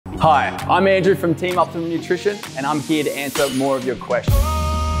Hi, I'm Andrew from Team Optimum Nutrition, and I'm here to answer more of your questions.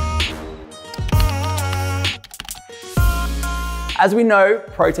 As we know,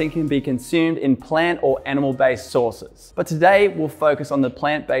 protein can be consumed in plant or animal-based sources, but today we'll focus on the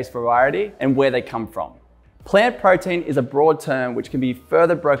plant-based variety and where they come from. Plant protein is a broad term which can be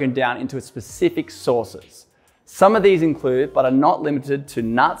further broken down into its specific sources. Some of these include, but are not limited to,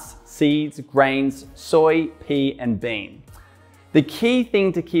 nuts, seeds, grains, soy, pea, and bean. The key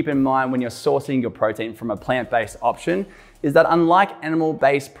thing to keep in mind when you're sourcing your protein from a plant-based option is that unlike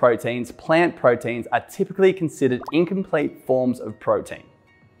animal-based proteins, plant proteins are typically considered incomplete forms of protein.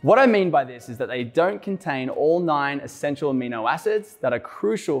 What I mean by this is that they don't contain all 9 essential amino acids that are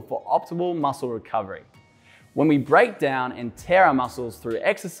crucial for optimal muscle recovery. When we break down and tear our muscles through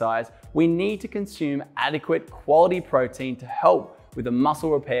exercise, we need to consume adequate quality protein to help with the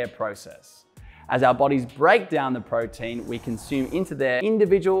muscle repair process. As our bodies break down the protein, we consume into their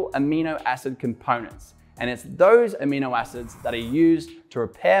individual amino acid components. And it's those amino acids that are used to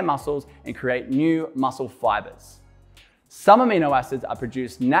repair muscles and create new muscle fibers. Some amino acids are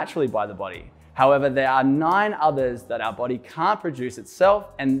produced naturally by the body. However, there are 9 others that our body can't produce itself,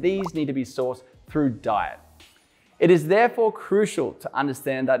 and these need to be sourced through diet. It is therefore crucial to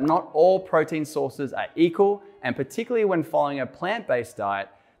understand that not all protein sources are equal, and particularly when following a plant-based diet,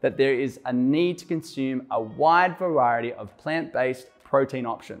 that there is a need to consume a wide variety of plant-based protein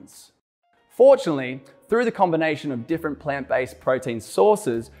options. Fortunately, through the combination of different plant-based protein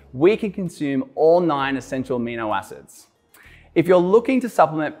sources, we can consume all 9 essential amino acids. If you're looking to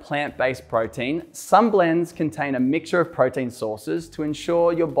supplement plant-based protein, some blends contain a mixture of protein sources to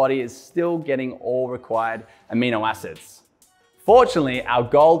ensure your body is still getting all required amino acids. Fortunately, our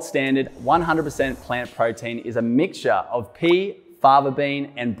gold standard 100% plant protein is a mixture of pea, fava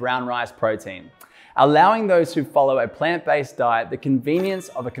bean, and brown rice protein, allowing those who follow a plant-based diet the convenience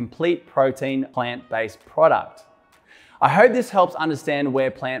of a complete protein plant-based product. I hope this helps understand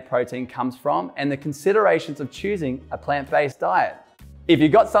where plant protein comes from and the considerations of choosing a plant-based diet. If you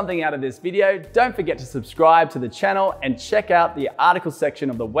got something out of this video, don't forget to subscribe to the channel and check out the article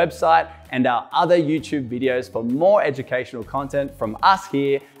section of the website and our other YouTube videos for more educational content from us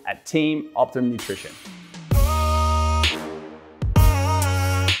here at Team Optimum Nutrition.